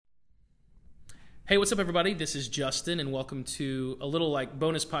Hey, what's up, everybody? This is Justin, and welcome to a little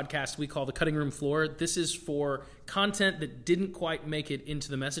bonus podcast we call the Cutting Room Floor. This is for content that didn't quite make it into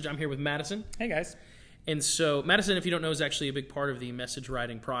the message. I'm here with Madison. Hey, guys. And so Madison, if you don't know, is actually a big part of the message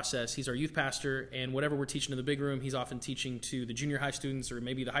writing process. He's our youth pastor, and whatever we're teaching in the big room, he's often teaching to the junior high students or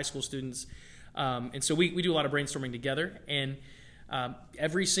maybe the high school students. And so we do a lot of brainstorming together, and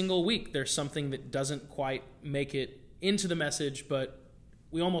every single week there's something that doesn't quite make it into the message, but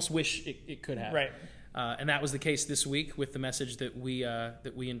we almost wish it could have. Right. And that was the case this week with the message that we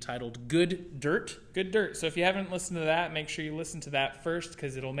entitled Good Dirt. Good Dirt. So if you haven't listened to that, make sure you listen to that first,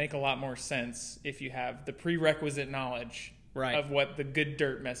 because it'll make a lot more sense if you have the prerequisite knowledge of what the Good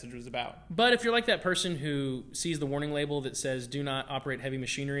Dirt message was about. But if you're like that person who sees the warning label that says, do not operate heavy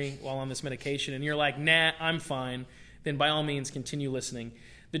machinery while on this medication, and you're like, nah, I'm fine, then by all means continue listening.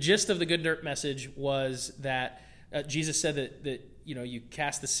 The gist of the Good Dirt message was that Jesus said that you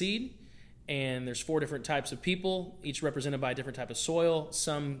cast the seed, and there's 4 different types of people, each represented by a different type of soil.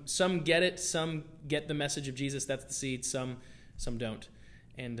 Some get it, some get the message of Jesus, that's the seed, some don't.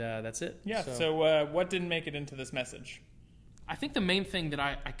 And that's it. Yeah, so what didn't make it into this message? I think the main thing that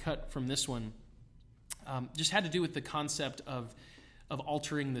I cut from this one just had to do with the concept of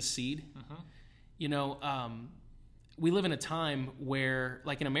altering the seed. Uh-huh. We live in a time where,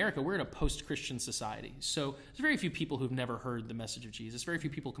 like in America, we're in a post-Christian society. So there's very few people who've never heard the message of Jesus. Very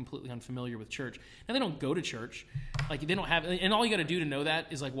few people completely unfamiliar with church. And they don't go to church. They don't have, and all you got to do to know that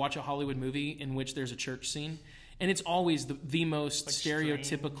is watch a Hollywood movie in which there's a church scene. And it's always the most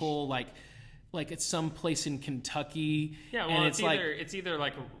stereotypical, like it's some place in Kentucky. Yeah, well, and it's either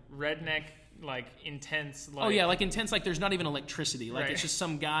like redneck, intense. Intense. There's not even electricity. It's just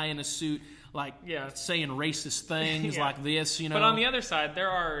some guy in a suit, saying racist things like this. But on the other side, there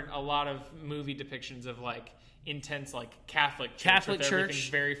are a lot of movie depictions of intense, Catholic church. Everything's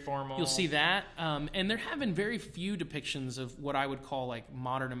very formal. You'll see that, and there have been very few depictions of what I would call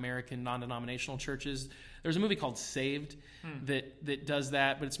modern American non-denominational churches. There's a movie called Saved that does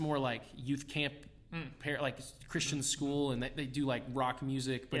that, but it's more like youth camp, Christian school, and they do rock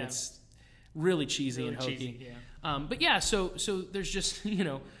music, but it's really cheesy and hokey. So there's just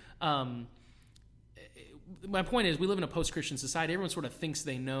my point is, we live in a post-Christian society. Everyone sort of thinks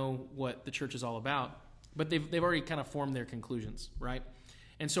they know what the church is all about, but they've already kind of formed their conclusions, right?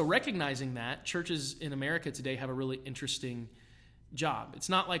 And so recognizing that, churches in America today have a really interesting job. It's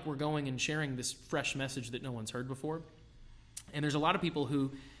not like we're going and sharing this fresh message that no one's heard before. And there's a lot of people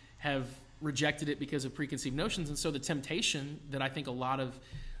who have rejected it because of preconceived notions. And so the temptation that I think a lot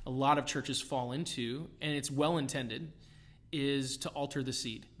of churches fall into, and it's well-intended, is to alter the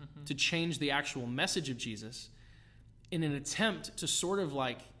seed, to change the actual message of Jesus in an attempt to sort of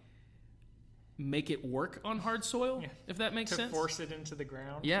make it work on hard soil, if that makes sense. To force it into the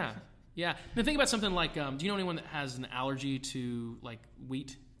ground. Yeah. Now think about something like, do you know anyone that has an allergy to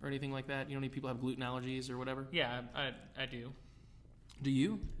wheat or anything like that? You know any people have gluten allergies or whatever? Yeah, I do. Do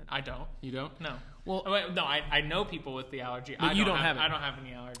you? I don't. You don't? No. Well, no, I know people with the allergy. But you don't have it. I don't have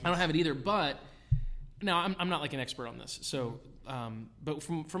any allergies. I don't have it either, but now I'm not an expert on this. So, but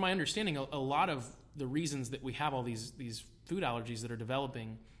from my understanding, a lot of the reasons that we have all these food allergies that are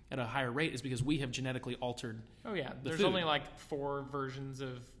developing at a higher rate is because we have genetically altered. Oh yeah, there's food. only 4 versions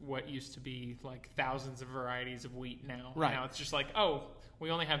of what used to be thousands of varieties of wheat now. Right. Now it's just we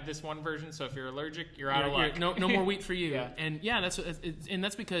only have this one version, so if you're allergic, you're out of luck. No more wheat for you. Yeah. And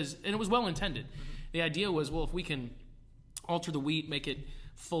that's because it was well intended. The idea was, well, if we can alter the wheat, make it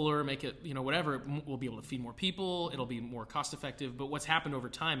fuller, make it whatever, we'll be able to feed more people. It'll be more cost effective. But what's happened over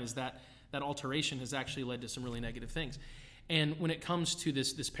time is that alteration has actually led to some really negative things. And when it comes to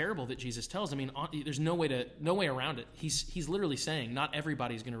this parable that Jesus tells, there's no way around it. He's literally saying not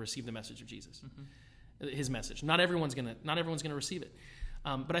everybody's going to receive the message of Jesus, his message. Not everyone's going to receive it.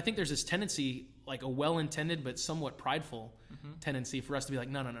 But I think there's this tendency, a well-intended but somewhat prideful tendency for us to be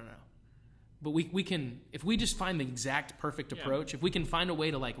no. But we can, if we just find the exact perfect approach, if we can find a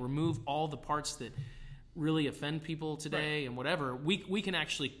way to remove all the parts that really offend people today and whatever, we can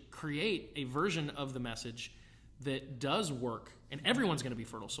actually create a version of the message that does work, and everyone's going to be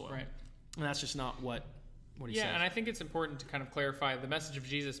fertile soil. Right. And that's just not what he says. Yeah, and I think it's important to kind of clarify the message of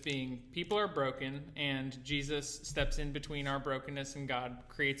Jesus being people are broken, and Jesus steps in between our brokenness and God,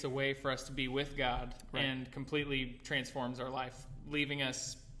 creates a way for us to be with God, and completely transforms our life, leaving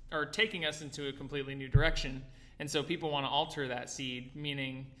us or taking us into a completely new direction. And so people want to alter that seed,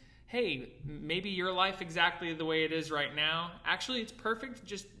 meaning, hey, maybe your life exactly the way it is right now, actually it's perfect,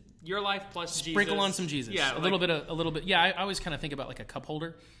 just your life plus Sprinkle Jesus. on some Jesus. Yeah, a little bit. Yeah, I always kind of think about a cup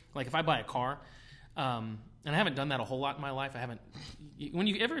holder. If I buy a car, And I haven't done that a whole lot in my life. I haven't.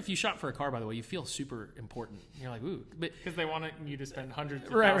 If you shop for a car, by the way, you feel super important. You're like, ooh, because they want you to spend hundreds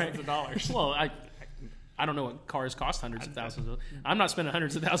of thousands of dollars. Well, I don't know what cars cost hundreds of thousands. I'm not spending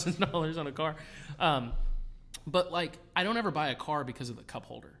hundreds of thousands of dollars on a car. But like, I don't ever buy a car because of the cup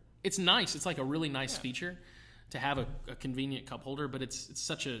holder. It's nice. It's like a really nice feature to have a convenient cup holder, but it's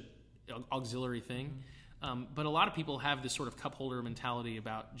such a auxiliary thing. But a lot of people have this sort of cup holder mentality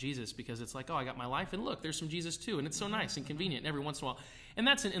about Jesus because it's like, oh, I got my life, and look, there's some Jesus too, and it's so nice and convenient every once in a while. And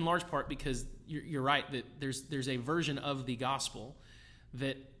that's in large part because you're right that there's a version of the gospel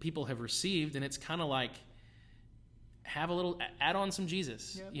that people have received, and it's kind of like have a little add on some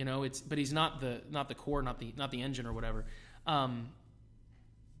Jesus, but he's not the core, not the engine or whatever.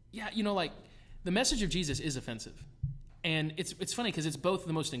 Like the message of Jesus is offensive. And it's funny because it's both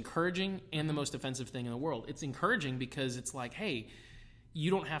the most encouraging and the most offensive thing in the world. It's encouraging because it's like, hey, you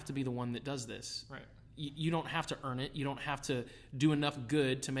don't have to be the one that does this. Right. You don't have to earn it. You don't have to do enough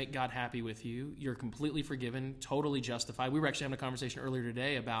good to make God happy with you. You're completely forgiven, totally justified. We were actually having a conversation earlier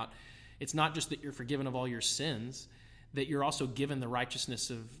today about it's not just that you're forgiven of all your sins, that you're also given the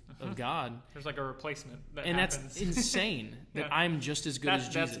righteousness of God. There's like a replacement that and happens. That's insane that I'm just as good as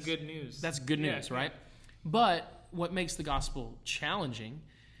Jesus. That's good news. That's good news, right? But what makes the gospel challenging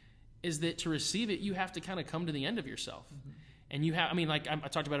is that to receive it, you have to kind of come to the end of yourself. And you have, I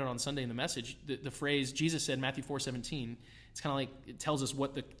talked about it on Sunday in the message, the phrase Jesus said, Matthew 4:17, it's kind of like, it tells us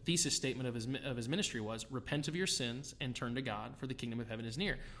what the thesis statement of his ministry was: repent of your sins and turn to God, for the kingdom of heaven is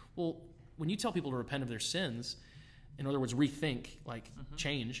near. Well, when you tell people to repent of their sins, in other words, rethink,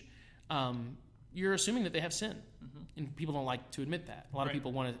 change, you're assuming that they have sin. And people don't like to admit that. A lot of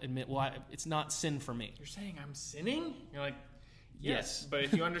people want to admit, it's not sin for me. You're saying I'm sinning? You're like, yes. But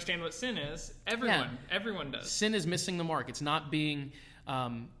if you understand what sin is, everyone does. Sin is missing the mark. It's not being,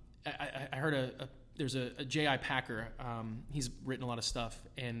 I heard there's a J.I. Packer. He's written a lot of stuff,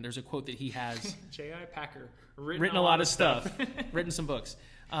 and there's a quote that he has. J.I. Packer. Written a lot of stuff. Written some books.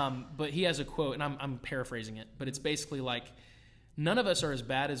 But he has a quote, and I'm paraphrasing it, but it's basically like, none of us are as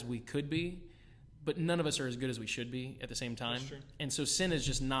bad as we could be, but none of us are as good as we should be at the same time. That's true. And so sin is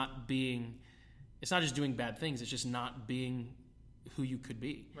just not being, it's not just doing bad things, it's just not being who you could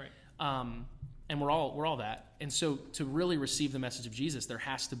be. Right. And we're all that. And so to really receive the message of Jesus, there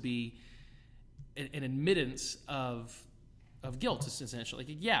has to be an admittance of guilt, essentially.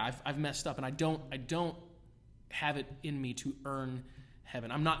 Like, yeah, I've messed up, and I don't have it in me to earn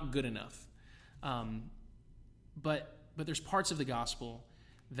heaven. I'm not good enough. But there's parts of the gospel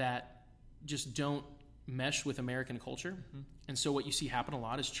that just don't mesh with American culture. And so what you see happen a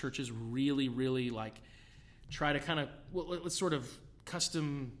lot is churches really, really try to kind of, let's sort of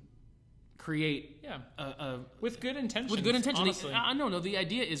custom create with good intentions. With good intentions. Honestly. No, the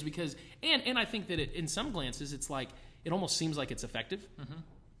idea is because, and I think that in some glances, it's like, it almost seems like it's effective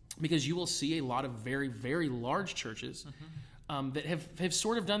because you will see a lot of very, very large churches that have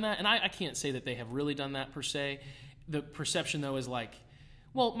sort of done that. And I can't say that they have really done that per se. The perception, though, is like,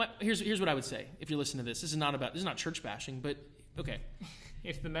 well, here's what I would say. If you're listening to this, this is not church bashing, but okay.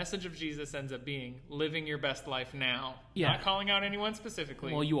 If the message of Jesus ends up being living your best life now, not calling out anyone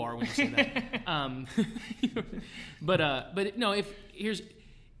specifically. Well, you are when you say that. But no, if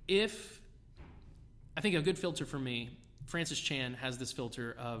I think a good filter for me, Francis Chan has this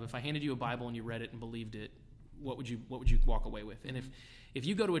filter of, if I handed you a Bible and you read it and believed it, what would you walk away with? And if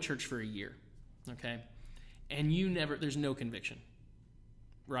you go to a church for a year, okay, and there's no conviction,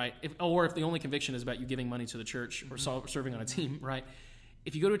 right? If the only conviction is about you giving money to the church or serving on a team, right?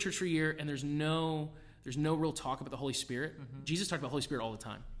 If you go to a church for a year and there's no real talk about the Holy Spirit, Jesus talked about the Holy Spirit all the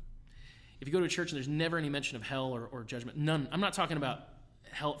time. If you go to a church and there's never any mention of hell or judgment, none. I'm not talking about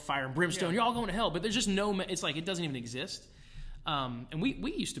hell, fire, and brimstone. You're all going to hell, but there's just no. It's like it doesn't even exist. And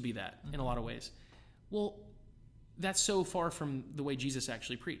we used to be that in a lot of ways. Well, that's so far from the way Jesus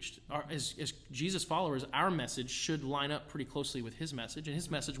actually preached. As Jesus followers, our message should line up pretty closely with his message, and his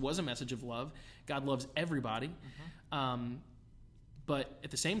message was a message of love. God loves everybody, but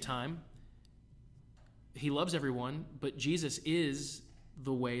at the same time, he loves everyone, but Jesus is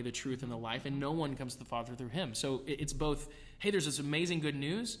the way, the truth, and the life, and no one comes to the Father through him. So it's both, hey, there's this amazing good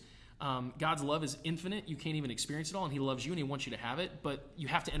news. God's love is infinite. You can't even experience it all, and he loves you, and he wants you to have it, but you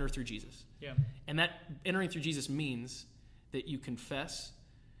have to enter through Jesus. Yeah. And that entering through Jesus means that you confess,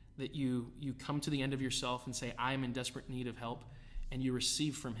 that you come to the end of yourself and say, I am in desperate need of help, and you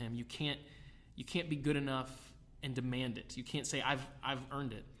receive from him. You can't be good enough and demand it. You can't say, I've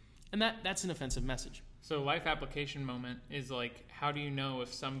earned it. And that's an offensive message. So life application moment is like, how do you know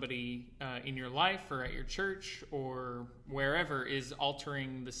if somebody in your life or at your church or wherever is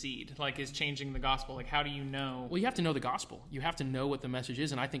altering the seed, like is changing the gospel? Like, how do you know? Well, you have to know the gospel. You have to know what the message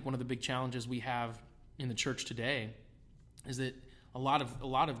is. And I think one of the big challenges we have in the church today is that a lot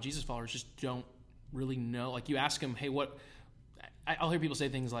of Jesus followers just don't really know. Like, you ask them, hey, what? I'll hear people say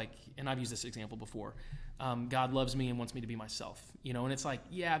things like, and I've used this example before, God loves me and wants me to be myself, and it's like,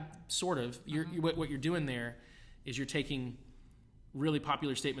 yeah, sort of. What you're doing there is you're taking really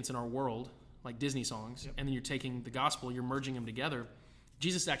popular statements in our world, like Disney songs, and then you're taking the gospel, you're merging them together.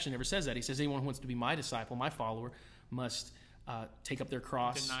 Jesus actually never says that. He says anyone who wants to be my disciple, my follower, must take up their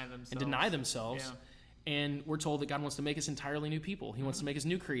cross and deny themselves. Yeah. And we're told that God wants to make us entirely new people. He wants to make us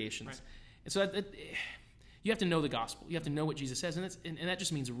new creations. Right. And so you have to know the gospel. You have to know what Jesus says, and that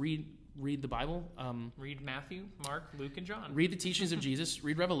just means read the Bible. Read Matthew, Mark, Luke, and John. Read the teachings of Jesus.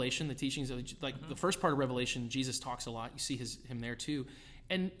 Read Revelation. The teachings of the first part of Revelation, Jesus talks a lot. You see him there too,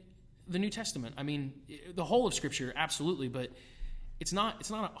 and the New Testament. I mean, the whole of Scripture, absolutely, but it's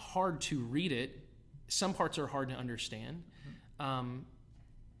not hard to read it. Some parts are hard to understand,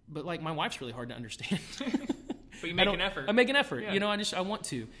 but like my wife's really hard to understand. But you make an effort. I make an effort. Yeah. I want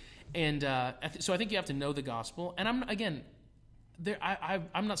to. And so I think you have to know the gospel. And I'm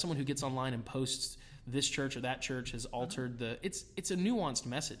not someone who gets online and posts this church or that church has altered the. It's a nuanced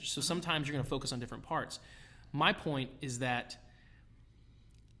message. So sometimes you're going to focus on different parts. My point is that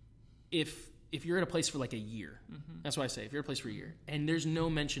if you're at a place for like a year, that's what I say. If you're at a place for a year, and there's no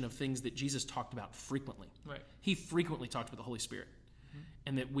mention of things that Jesus talked about frequently. Right. He frequently talked about the Holy Spirit,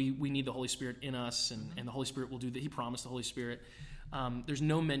 and that we need the Holy Spirit in us, and the Holy Spirit will do that. He promised the Holy Spirit. There's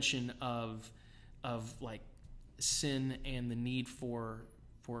no mention of like sin and the need for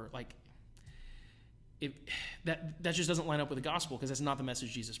like that just doesn't line up with the gospel, because that's not the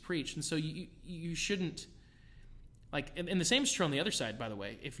message Jesus preached. And so you shouldn't like, and the same is true on the other side, by the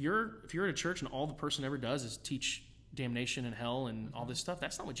way. If you're at a church and all the person ever does is teach damnation and hell and all this stuff,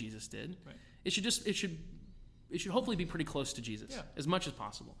 that's not what Jesus did. Right. It should hopefully be pretty close to Jesus as much as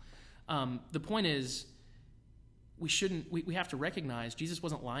possible. The point is, we have to recognize Jesus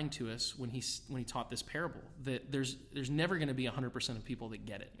wasn't lying to us when he taught this parable, that there's never going to be 100% of people that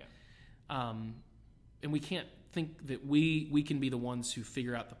get it. Yeah. And we can't think that we can be the ones who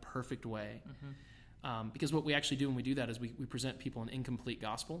figure out the perfect way. Because what we actually do when we do that is we present people an incomplete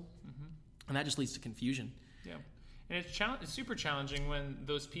gospel, and that just leads to confusion. Yeah. And it's super challenging when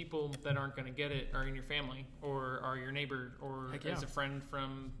those people that aren't going to get it are in your family or are your neighbor or as a friend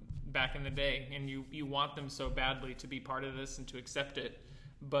from back in the day, and you want them so badly to be part of this and to accept it.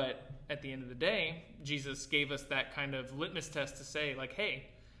 But at the end of the day, Jesus gave us that kind of litmus test to say, like, hey,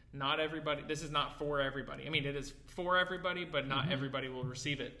 not everybody, this is not for everybody. I mean, it is for everybody, but not everybody will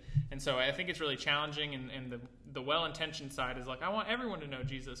receive it. And so I think it's really challenging, and the well-intentioned side is like, I want everyone to know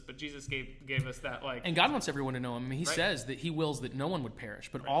Jesus, but Jesus gave us that, like... And God wants everyone to know him. I mean, he says that he wills that no one would perish,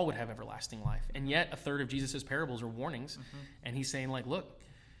 but all would have everlasting life. And yet a third of Jesus' parables are warnings, and he's saying, like, look,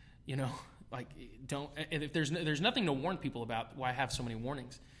 like, don't... If there's nothing to warn people about, why have so many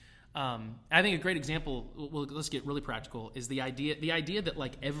warnings? I think a great example, well, let's get really practical, is the idea that,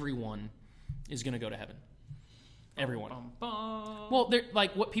 like, everyone is going to go to heaven. Everyone. Well,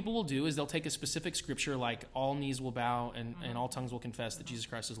 like, what people will do is they'll take a specific scripture, like all knees will bow and all tongues will confess that Jesus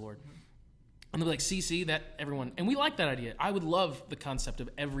Christ is Lord. And they'll be like, see, that everyone... And we like that idea. I would love the concept of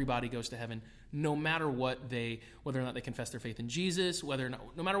everybody goes to heaven, no matter what whether or not they confess their faith in Jesus, whether or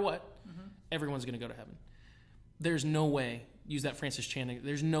not, no matter what, everyone's going to go to heaven. There's no way, use that Francis Chan,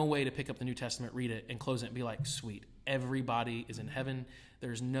 there's no way to pick up the New Testament, read it, and close it and be like, sweet, everybody is in heaven.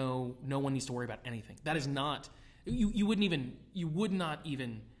 There's no one needs to worry about anything. That is not... You would not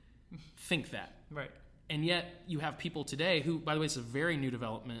even think that. Right. And yet you have people today who, by the way, it's a very new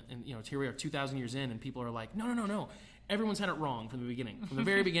development, and here we are 2,000 years in, and people are like, no. Everyone's had it wrong from the beginning. From the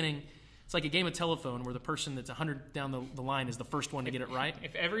very beginning, it's like a game of telephone where the person that's 100 down the line is the first one to get it right.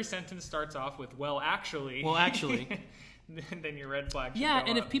 If every sentence starts off with, well, actually, then your red flag should go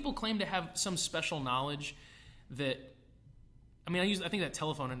and up. If people claim to have some special knowledge that, I mean, I think that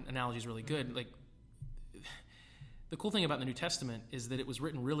telephone analogy is really good. Like, the cool thing about the New Testament is that it was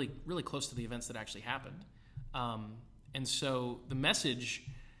written really, really close to the events that actually happened, and so the message,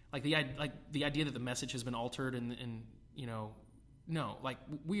 like the idea that the message has been altered, and no, like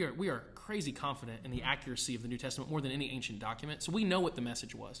we are crazy confident in the accuracy of the New Testament more than any ancient document. So we know what the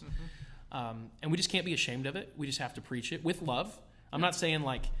message was, and we just can't be ashamed of it. We just have to preach it with love. I'm not saying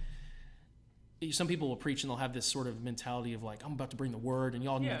like some people will preach and they'll have this sort of mentality of like, I'm about to bring the word and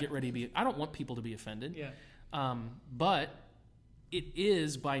y'all need to get ready to be. I don't want people to be offended. Yeah. But it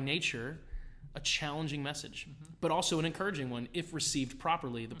is by nature a challenging message, but also an encouraging one if received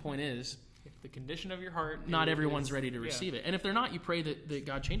properly. The point is, if the condition of your heart, not everyone's ready to receive it. And if they're not, you pray that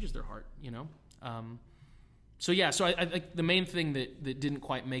God changes their heart, you know? So I think the main thing that didn't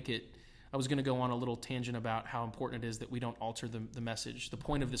quite make it, I was going to go on a little tangent about how important it is that we don't alter the message. The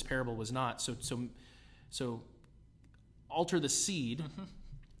point of this parable was not, so alter the seed.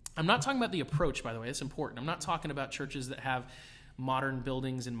 I'm not talking about the approach, by the way. It's important. I'm not talking about churches that have modern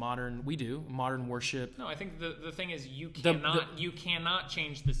buildings and modern worship. No, I think the thing is you cannot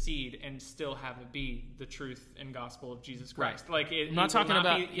change the seed and still have it be the truth and gospel of Jesus Christ. Right. Like I'm not talking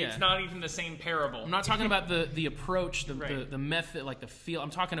about it's not even the same parable. I'm not talking about the approach, the method, like the feel. I'm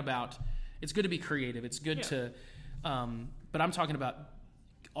talking about it's good to be creative. It's good to, but I'm talking about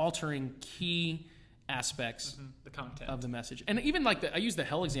altering key aspects the content of the message. And even I use the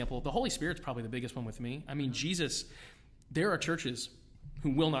hell example. The Holy Spirit's probably the biggest one with me. I mean, Jesus. There are churches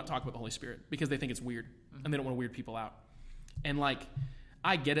who will not talk about the Holy Spirit because they think it's weird and they don't want to weird people out. And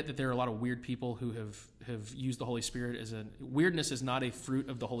I get it that there are a lot of weird people who have used the Holy Spirit as weirdness is not a fruit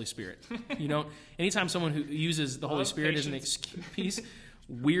of the Holy Spirit. You know, anytime someone who uses the Holy Spirit as an excuse,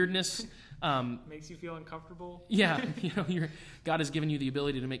 weirdness makes you feel uncomfortable. Yeah, you know, God has given you the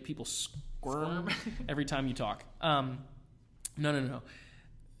ability to make people squirm every time you talk. No.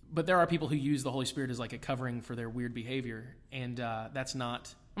 But there are people who use the Holy Spirit as like a covering for their weird behavior, and that's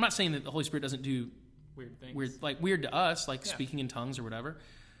not. I'm not saying that the Holy Spirit doesn't do weird things, weird to us, like speaking in tongues or whatever.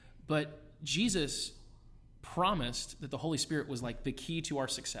 But Jesus promised that the Holy Spirit was like the key to our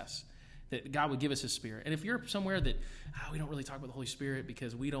success, that God would give us His Spirit. And if you're somewhere that we don't really talk about the Holy Spirit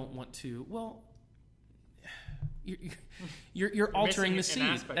because we don't want to, well, you're altering the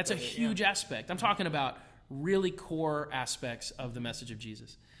seed. That's a huge aspect. I'm talking about really core aspects of the message of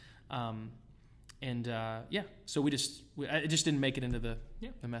Jesus. So it just didn't make it into the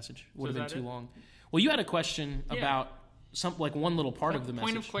message. It would have been too long. Well, you had a question about one little part of the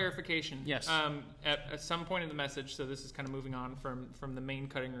message. Point of clarification. Yes. At some point in the message, so this is kind of moving on from the main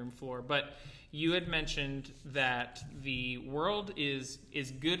cutting room floor, but you had mentioned that the world is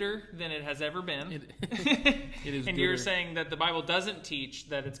gooder than it has ever been. It is and gooder. You're saying that the Bible doesn't teach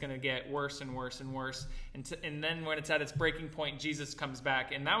that it's going to get worse and worse and worse. And then when it's at its breaking point, Jesus comes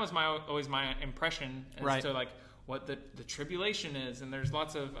back. And that was always my impression as to what the tribulation is. And there's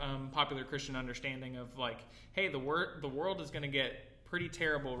lots of popular Christian understanding of hey, the world is going to get pretty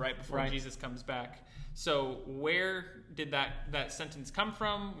terrible right before Jesus comes back. So where did that sentence come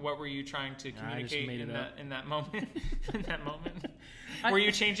from? What were you trying to communicate in that moment? In that moment, were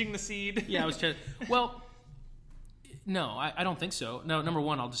you changing the seed? Yeah, I was changing. Well, no, I don't think so. No, number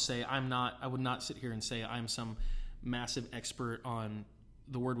one, I'll just say I would not sit here and say I'm some massive expert on.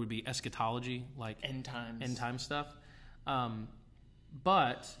 The word would be eschatology, like end time stuff.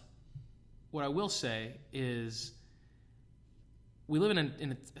 But what I will say is we live in a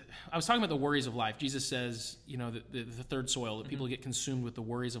I was talking about the worries of life. Jesus says, you know, the third soil, that people get consumed with the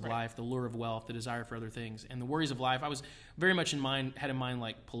worries of life, the lure of wealth, the desire for other things. And the worries of life, I was very much had in mind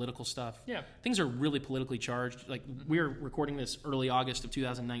like political stuff. Yeah. Things are really politically charged. Like we're recording this early August of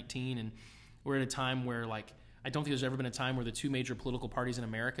 2019, and we're at a time where I don't think there's ever been a time where the two major political parties in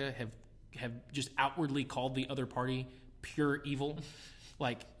America have just outwardly called the other party pure evil.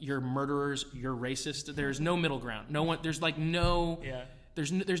 Like, you're murderers, you're racist. There's no middle ground. No one. There's just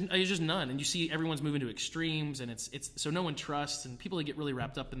none. And you see everyone's moving to extremes, and it's so no one trusts. And people that get really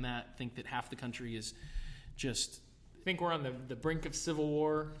wrapped up in that think that half the country is just. I think we're on the brink of civil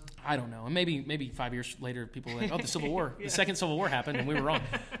war. I don't know. And maybe 5 years later, people are like, oh, the Civil War, the second Civil War happened, and we were wrong.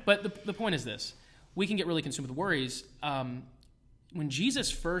 But the point is this: we can get really consumed with worries. When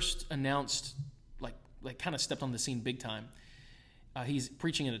Jesus first announced, like kind of stepped on the scene big time. He's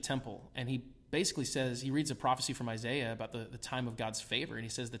preaching in a temple, and he basically says, he reads a prophecy from Isaiah about the time of God's favor, and he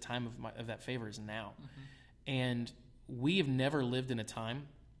says the time of that favor is now. Mm-hmm. And we have never lived in a time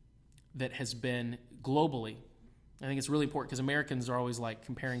that has been globally. I think it's really important because Americans are always like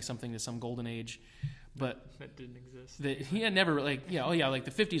comparing something to some golden age, but that didn't exist. The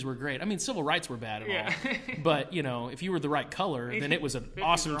 50s were great. I mean, civil rights were bad and all, but if you were the right color, then it was an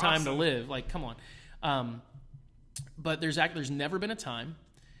awesome time to live. Like, come on. But there's never been a time.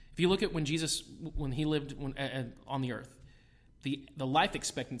 If you look at when he lived on the earth, the life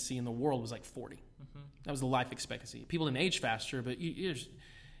expectancy in the world was like 40. Mm-hmm. That was the life expectancy. People didn't age faster, but you just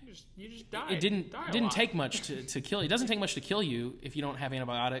died. It didn't take much to kill you. It doesn't take much to kill you if you don't have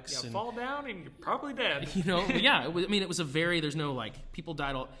antibiotics. Fall down and you're probably dead. It was there's no people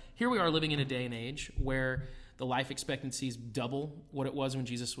died all. Here we are living in a day and age where the life expectancy is double what it was when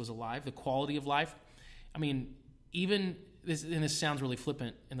Jesus was alive. The quality of life. I mean, even this sounds really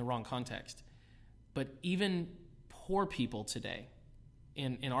flippant in the wrong context, but even poor people today,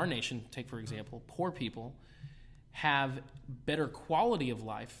 in our nation, take for example, poor people have better quality of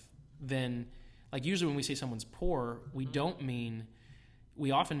life than, like usually when we say someone's poor, we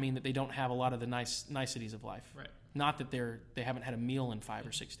often mean that they don't have a lot of the niceties of life. Right. Not that they haven't had a meal in 5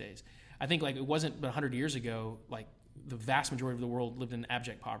 or 6 days. I think like it wasn't but 100 years ago, like the vast majority of the world lived in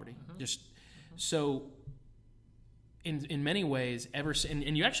abject poverty. So in many ways,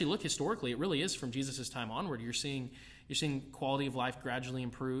 and you actually look historically, it really is from Jesus' time onward. You're seeing quality of life gradually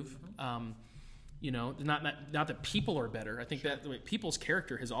improve. Not that people are better. I think that people's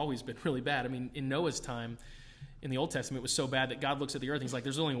character has always been really bad. I mean, in Noah's time, in the Old Testament, it was so bad that God looks at the earth and he's like,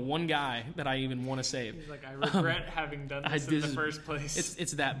 there's only one guy that I even want to save. He's like, I regret having done this in the first place.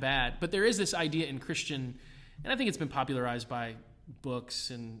 It's that bad. But there is this idea in Christian, and I think it's been popularized by books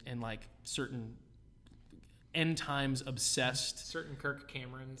and like certain end times obsessed certain Kirk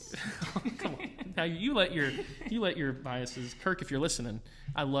Camerons. Come on. Now you let your biases. Kirk, if you're listening,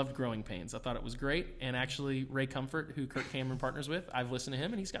 I loved Growing Pains. I thought it was great. And actually Ray Comfort, who Kirk Cameron partners with, I've listened to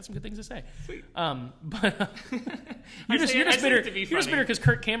him and he's got some good things to say. Sweet. But you're just bitter because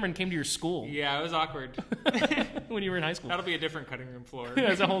Kirk Cameron came to your school. Yeah, it was awkward. When you were in high school. That'll be a different cutting room floor.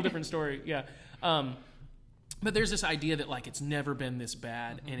 Yeah, it's a whole different story. Yeah. But there's this idea that like it's never been this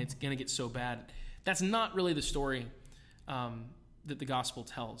bad and it's going to get so bad. That's not really the story that the gospel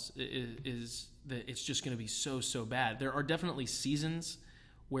tells, is that it's just going to be so bad. There are definitely seasons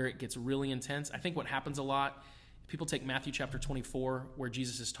where it gets really intense. I think what happens a lot, people take Matthew chapter 24, where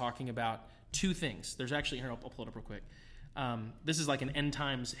Jesus is talking about two things. There's actually, here, I'll pull it up real quick. This is like an end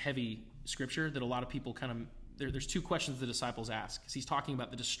times heavy scripture that a lot of people kind of, there's two questions the disciples ask. Because he's talking about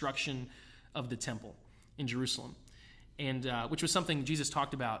the destruction of the temple in Jerusalem. And which was something Jesus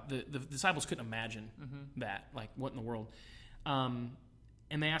talked about. The disciples couldn't imagine that. Like, what in the world? And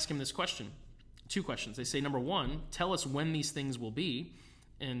they ask him this question. Two questions. They say, number one, tell us when these things will be.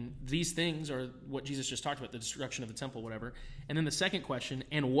 And these things are what Jesus just talked about, the destruction of the temple, whatever. And then the second question,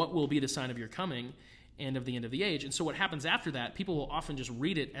 and what will be the sign of your coming and of the end of the age? And so what happens after that, people will often just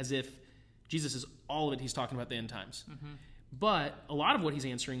read it as if Jesus is all of it. He's talking about the end times. But a lot of what he's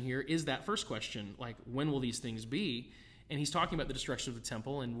answering here is that first question, like, when will these things be? And he's talking about the destruction of the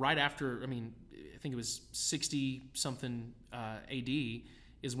temple. And right after, I think it was 60-something AD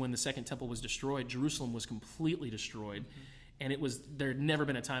is when the second temple was destroyed. Jerusalem was completely destroyed. And there had never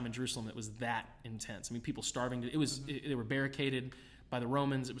been a time in Jerusalem that was that intense. I mean, people starving. They were barricaded by the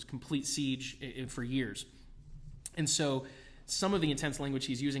Romans. It was complete siege for years. And so some of the intense language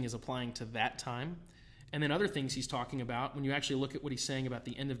he's using is applying to that time. And then other things he's talking about, when you actually look at what he's saying about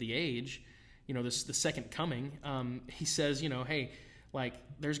the end of the age, the second coming, he says, hey, like,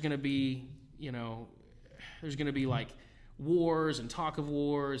 there's going to be like wars and talk of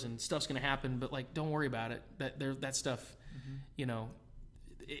wars and stuff's going to happen, but like, don't worry about it. That stuff,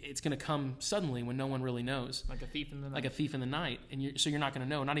 it's going to come suddenly when no one really knows. Like a thief in the night. Like a thief in the night. And so you're not going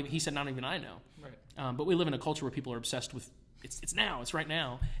to know. He said, not even I know. Right. But we live in a culture where people are obsessed with, it's now, it's right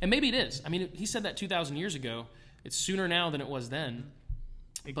now. And maybe it is. I mean, he said that 2,000 years ago. It's sooner now than it was then.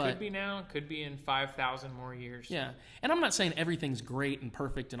 It could be now. It could be in 5,000 more years. Yeah. And I'm not saying everything's great and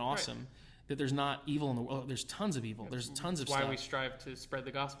perfect and awesome. Right. That there's not evil in the world. There's tons of evil. There's tons of stuff. That's why we strive to spread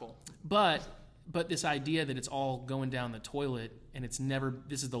the gospel. But this idea that it's all going down the toilet and it's never,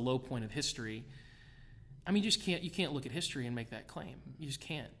 this is the low point of history. I mean, you can't look at history and make that claim. You just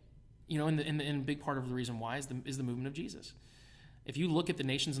can't. And a big part of the reason why is the movement of Jesus. If you look at the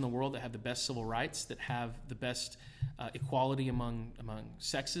nations in the world that have the best civil rights, that have the best equality among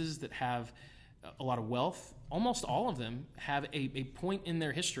sexes, that have a lot of wealth, almost all of them have a point in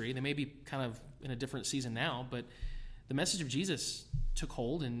their history. They may be kind of in a different season now, but the message of Jesus took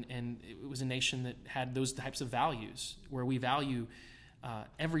hold, and it was a nation that had those types of values, where we value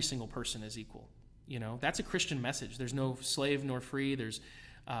every single person as equal. That's a Christian message. There's no slave nor free. There's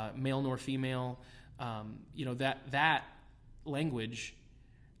male nor female. That language,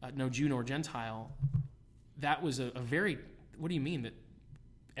 no Jew nor Gentile, that was a very, what do you mean that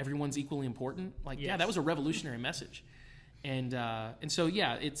everyone's equally important? Like, yes. Yeah, that was a revolutionary message. And so,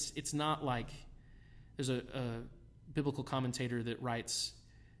 yeah, it's not like there's a biblical commentator that writes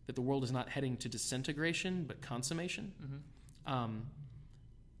that the world is not heading to disintegration, but consummation.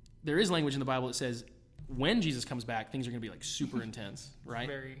 There is language in the Bible that says when Jesus comes back, things are going to be like super intense, right?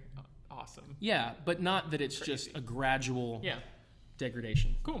 Very awesome. Yeah, but not that it's crazy. Just a gradual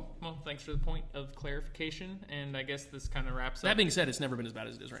degradation. Cool. Well, thanks for the point of clarification, and I guess this kind of wraps up. That being said, it's never been as bad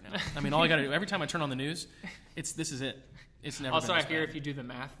as it is right now. I mean, all I got to do, every time I turn on the news, this is it. It's never Also, been I this hear bad. if you do the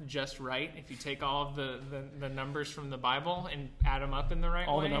math just right, if you take all of the numbers from the Bible and add them up in the right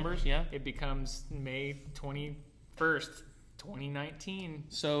way. All the numbers, yeah. It becomes May 21st, 2019.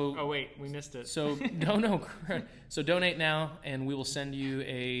 So Oh, wait, we missed it. So So donate now, and we will send you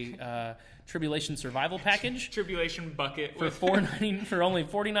a tribulation survival package Tribulation bucket. for for only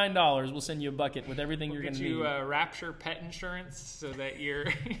 $49. We'll send you a bucket with everything you're Get going to you need. Rapture pet insurance so that you're...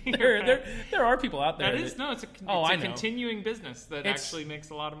 There are people out there. That is, no, it's a I know. continuing business that It's- actually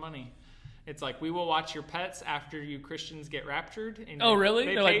makes a lot of money. It's like, we will watch your pets after you Christians get raptured. And Oh, really?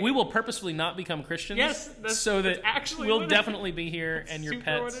 they They're like, pay- we will purposefully not become Christians. Yes, so that's that actually we'll what it definitely be here That's and your super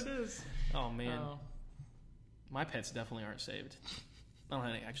pets. what it is. Oh man, Oh. my pets definitely aren't saved. I don't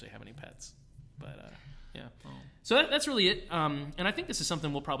actually have any pets, but yeah. Oh. So that's really it. And I think this is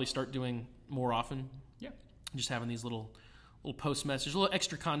something we'll probably start doing more often. Yeah. Just having these little post messages, a little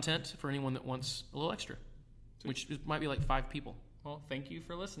extra content for anyone that wants a little extra, which might be like 5 people. Well, thank you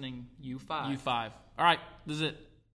for listening, U5. U5. All right, this is it.